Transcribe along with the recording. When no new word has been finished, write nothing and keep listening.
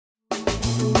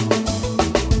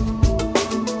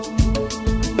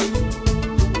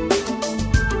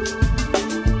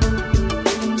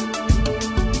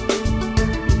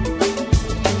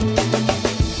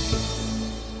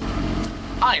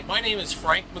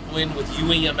McGuinn with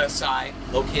UEMSI,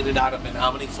 located out of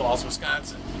Menominee Falls,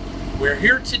 Wisconsin. We're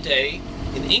here today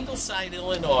in Ingleside,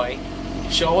 Illinois,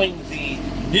 showing the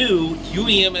new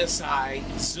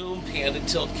UEMSI Zoom pan and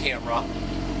tilt camera,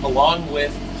 along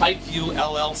with Pipeview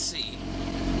LLC.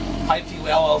 Pipeview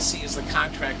LLC is the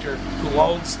contractor who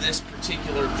owns this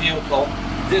particular vehicle.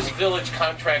 This village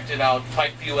contracted out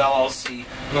Pipeview LLC,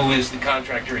 who is the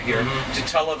contractor here, to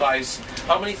televise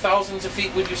how many thousands of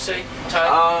feet would you say,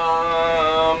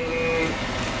 Todd?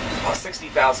 About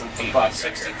 60,000 feet. About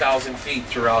 60,000 feet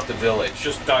throughout the village.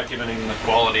 Just documenting the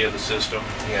quality of the system.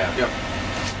 Yeah. Yep.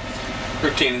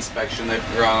 Routine inspection. They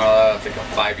run, I think, a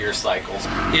 5-year cycle.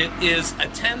 It is a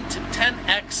 10 to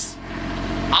 10x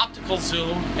optical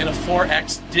zoom and a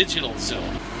 4x digital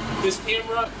zoom. This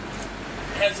camera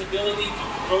has the ability to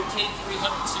rotate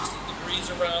 360 degrees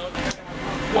around.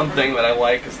 One thing that I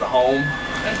like is the home.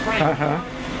 That's right.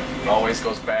 It always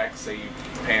goes back. Say you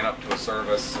pan up to a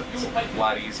service, it's a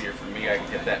lot easier for me. I can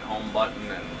hit that home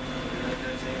button and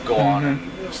go on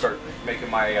and start making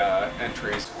my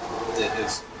entries. It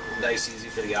is nice, easy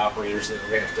for the operators that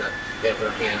have to have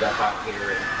their hand up out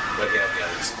here and what have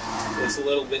you. It's a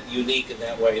little bit unique in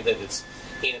that way that it's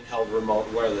handheld remote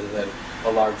rather than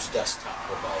a large desktop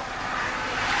remote.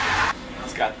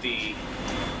 It's got the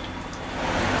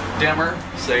dimmer.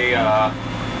 Say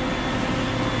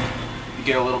you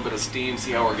get a little bit of steam.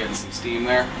 See how we're getting some steam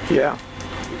there? Yeah.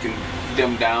 We can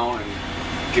dim down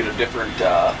and get a different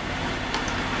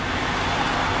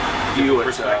view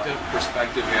perspective.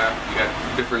 Yeah, you got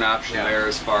a different option there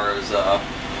as far as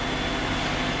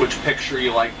which picture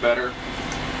you like better.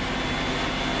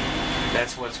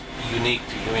 That's what's unique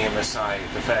to UEMSI,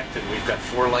 the fact that we've got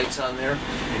 4 lights on there,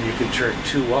 and you can turn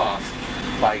 2 off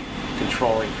by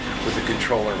controlling with the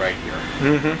controller right here.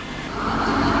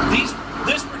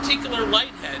 This particular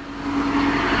light head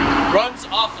runs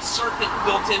off a circuit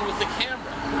built in with the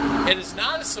camera. It is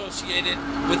not associated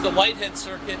with the light head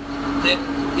circuit that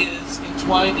is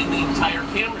entwined in the entire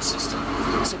camera system.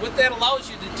 So what that allows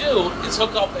you to do is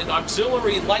hook up an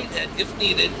auxiliary light head if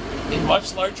needed in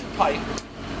much larger pipe,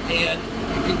 and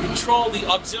you can control the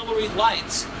auxiliary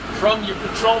lights from your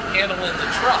control panel in the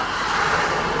truck,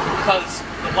 because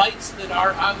the lights that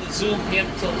are on the Zoom pan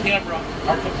tilt camera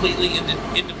are completely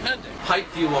independent.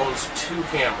 Pipeview owns 2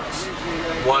 cameras.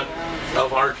 One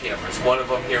of our cameras, one of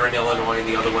them here in Illinois and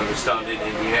the other one is down in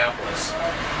Indianapolis.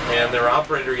 And their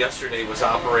operator yesterday was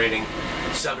operating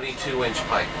 72-inch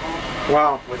pipe.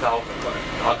 Wow. Without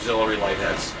auxiliary light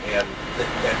heads, and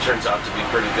that turns out to be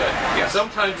pretty good. Yeah.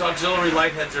 Sometimes auxiliary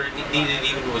light heads are needed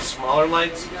even with smaller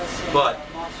lights, but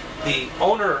the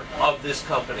owner of this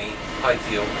company,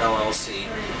 Pipeview LLC,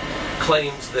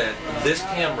 claims that this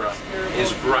camera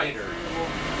is brighter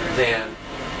than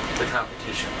the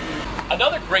competition.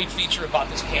 Another great feature about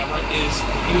this camera is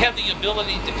you have the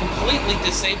ability to completely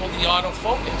disable the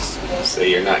autofocus. Say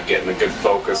you're not getting a good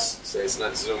focus, say it's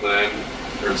not zooming in,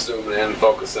 or zooming in,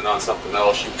 focusing on something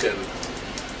else, you can,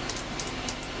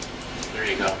 there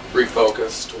you go,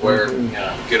 refocus to where you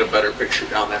get a better picture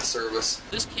down that service.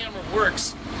 This camera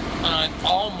works on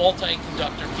all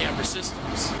multi-conductor camera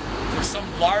systems. For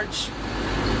some large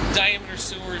diameter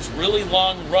sewers, really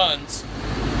long runs,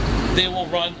 they will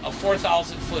run a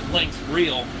 4,000 foot length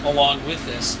reel along with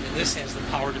this, and this has the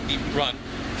power to be run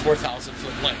 4,000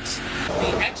 foot lengths.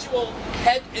 The actual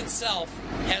head itself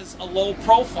has a low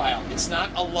profile. It's not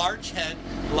a large head,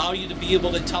 allow you to be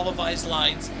able to televise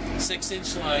lines,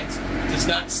 6-inch lines, does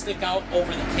not stick out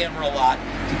over the camera a lot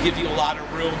to give you a lot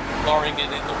of room lowering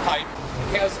it in the pipe.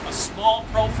 It has a small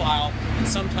profile, and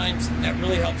sometimes that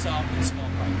really helps out in small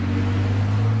pipe.